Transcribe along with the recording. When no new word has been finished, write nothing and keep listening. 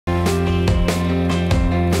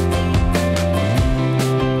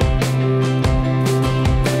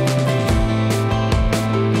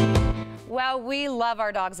love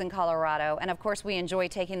our dogs in Colorado, and of course we enjoy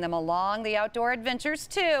taking them along the outdoor adventures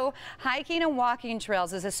too. Hiking and walking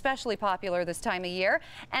trails is especially popular this time of year,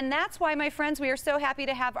 and that's why, my friends, we are so happy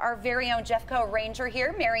to have our very own Jeffco Ranger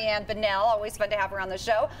here, Marianne Bonnell. Always fun to have her on the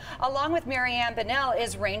show. Along with Marianne Bonnell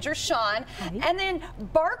is Ranger Sean, and then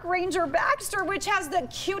Bark Ranger Baxter, which has the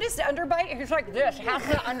cutest underbite. He's like this, has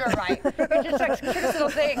the underbite. It's just like the cutest little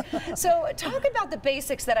thing. So talk about the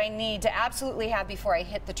basics that I need to absolutely have before I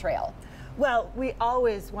hit the trail. Well, we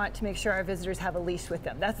always want to make sure our visitors have a leash with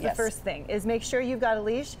them. That's the first thing, is make sure you've got a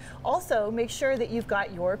leash. Also, make sure that you've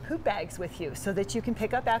got your poop bags with you so that you can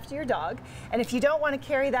pick up after your dog. And if you don't want to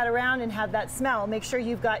carry that around and have that smell, make sure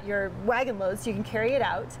you've got your wagon load so you can carry it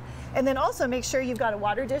out. And then also make sure you've got a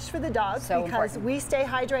water dish for the dog, because we stay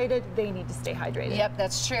hydrated, they need to stay hydrated. Yep,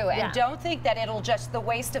 that's true. And don't think that it'll just, the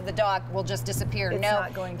waste of the dog will just disappear. It's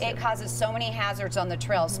not going to. It causes so many hazards on the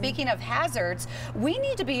trail. Speaking of hazards, we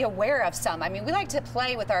need to be aware of some. I mean, we like to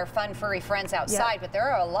play with our fun furry friends outside, but there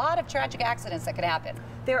are a lot of tragic accidents that could happen.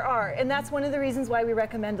 There are, and that's one of the reasons why we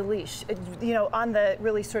recommend a leash. You know, on the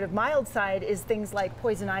really sort of mild side is things like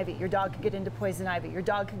poison ivy. Your dog could get into poison ivy. Your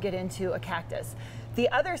dog could get into a cactus. The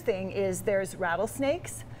other thing is there's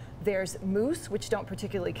rattlesnakes, there's moose, which don't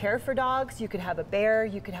particularly care for dogs. You could have a bear,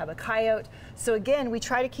 you could have a coyote. So again, we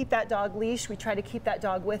try to keep that dog leashed. We try to keep that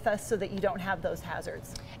dog with us so that you don't have those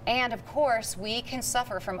hazards. And of course, we can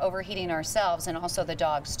suffer from overheating ourselves, and also the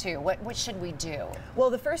dogs too. What should we do?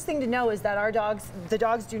 Well, the first thing to know is that the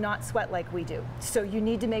dogs do not sweat like we do. So you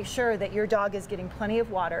need to make sure that your dog is getting plenty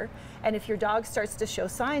of water. And if your dog starts to show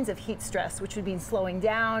signs of heat stress, which would mean slowing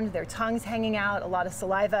down, their tongue's hanging out, a lot of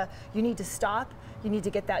saliva, you need to stop. You need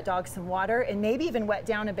to get that dog some water, and maybe even wet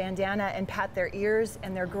down a bandana and pat their ears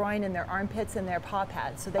and their groin and their armpits and their paw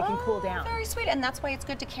pads so they can cool down. Very sweet, and that's why it's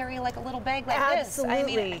good to carry like a little bag like this. I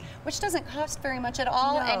mean, which doesn't cost very much at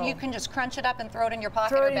all, and you can just crunch it up and throw it in your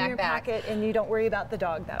pocket or backpack. Throw it in your pocket, and you don't worry about the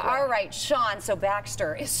dog that way. All right, Sean, so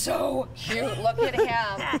Baxter is so cute. Look at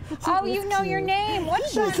him. Oh, you know your name.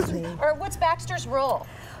 What's Baxter's role?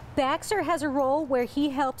 Baxter has a role where he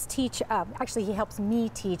helps teach, actually he helps me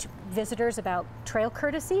teach visitors about trail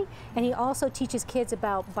courtesy, and he also teaches kids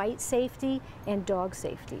about bite safety and dog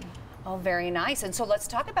safety. Oh, very nice. And so let's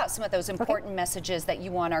talk about some of those important messages that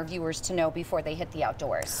you want our viewers to know before they hit the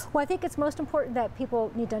outdoors. Well, I think it's most important that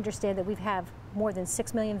people need to understand that we have more than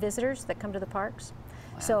 6 million visitors that come to the parks.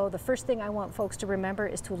 So the first thing I want folks to remember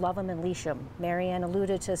is to love them and leash them. Marianne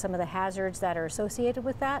alluded to some of the hazards that are associated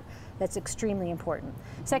with that. That's extremely important.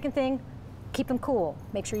 Second thing, keep them cool.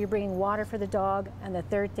 Make sure you're bringing water for the dog. And the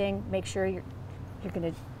third thing, make sure you're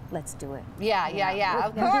going to, let's do it. Yeah,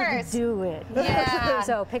 of course. Do it. Yeah.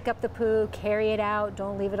 So pick up the poo, carry it out,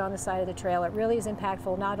 don't leave it on the side of the trail. It really is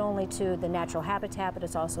impactful not only to the natural habitat, but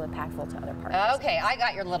it's also impactful to other parks. Okay, I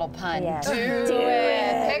got your little pun. Yeah. Do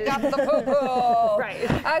it. Pick up the poo-poo. Right.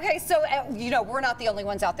 Okay, so you know, we're not the only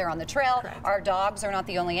ones out there on the trail. Correct. Our dogs are not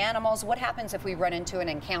the only animals. What happens if we run into an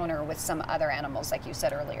encounter with some other animals, like you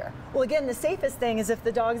said earlier? Well, again, the safest thing is if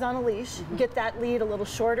the dog's on a leash, get that lead a little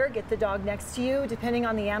shorter, get the dog next to you, depending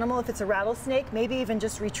on the animal. If it's a rattlesnake, maybe even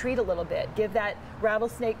just retreat a little bit. Give that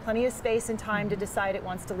rattlesnake plenty of space and time to decide it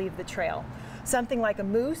wants to leave the trail. Something like a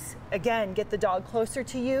moose, again, get the dog closer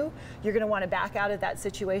to you. You're going to want to back out of that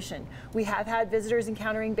situation. We have had visitors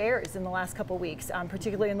encountering bears in the last couple weeks,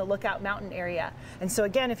 particularly in the Lookout Mountain area. And so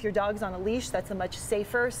again, if your dog's on a leash, that's a much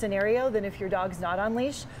safer scenario than if your dog's not on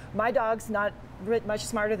leash. My dog's not much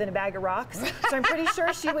smarter than a bag of rocks, so I'm pretty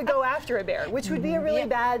sure she would go after a bear, which would be a really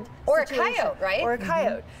bad or situation. A coyote, right? Or a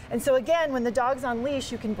coyote. And so again, when the dog's on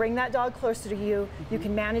leash, you can bring that dog closer to you, you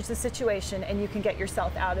can manage the situation, and you can get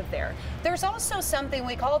yourself out of there. There's also something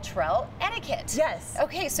we call trail etiquette. Yes.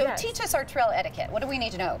 Okay, so teach us our trail etiquette. What do we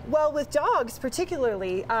need to know? Well, with dogs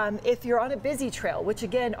particularly, if you're on a busy trail, which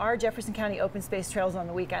again, our Jefferson County open space trails on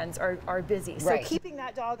the weekends are busy. So keeping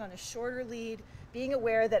that dog on a shorter lead, being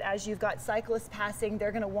aware that as you've got cyclists passing,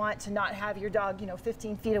 they're going to want to not have your dog,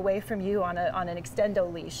 15 feet away from you on an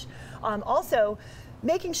extendo leash. Also,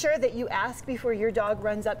 making sure that you ask before your dog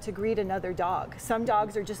runs up to greet another dog. Some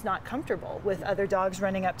dogs are just not comfortable with other dogs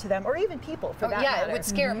running up to them, or even people for that matter. It would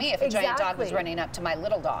scare me if a giant dog was running up to my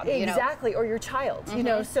little dog. Exactly, or your child. You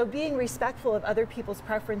know, so being respectful of other people's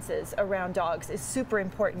preferences around dogs is super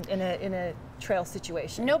important in a trail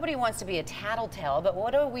situation. Nobody wants to be a tattletale, but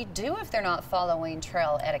what do we do if they're not following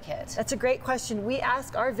trail etiquette? That's a great question. We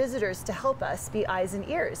ask our visitors to help us be eyes and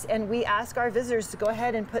ears, and we ask our visitors to go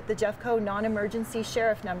ahead and put the Jeffco non-emergency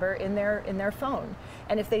sheriff number in their phone.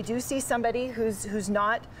 And if they do see somebody who's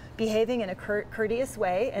not behaving in a courteous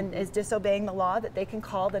way and is disobeying the law, that they can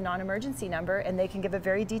call the non-emergency number and they can give a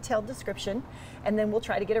very detailed description, and then we'll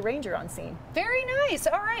try to get a ranger on scene. Very nice.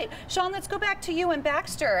 All right, Sean, let's go back to you and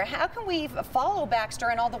Baxter. How can we follow Baxter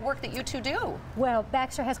and all the work that you two do? Well,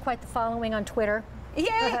 Baxter has quite the following on Twitter.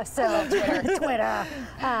 Yay! So Twitter.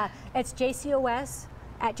 It's JCOS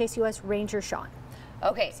at JCOS Ranger Sean.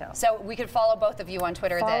 Okay, so we could follow both of you on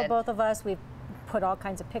Twitter then. Follow both of us. We've put all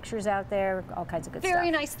kinds of pictures out there, all kinds of good stuff.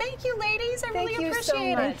 Very nice. Thank you, ladies. I really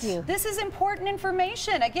appreciate it. Thank you. This is important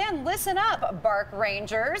information. Again, listen up, Bark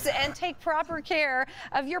Rangers, and take proper care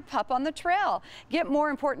of your pup on the trail. Get more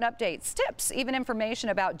important updates, tips, even information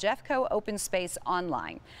about Jeffco Open Space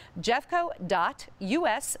online.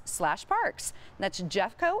 Jeffco.us/parks. That's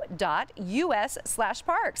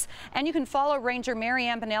Jeffco.us/parks. And you can follow Ranger Mary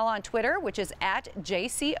Ann Pennell on Twitter, which is at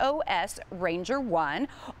JCOS Ranger 1,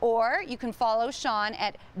 or you can follow Sean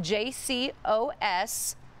at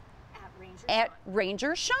JCOS at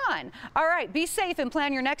Ranger Sean. All right, be safe and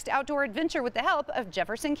plan your next outdoor adventure with the help of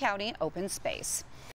Jefferson County Open Space.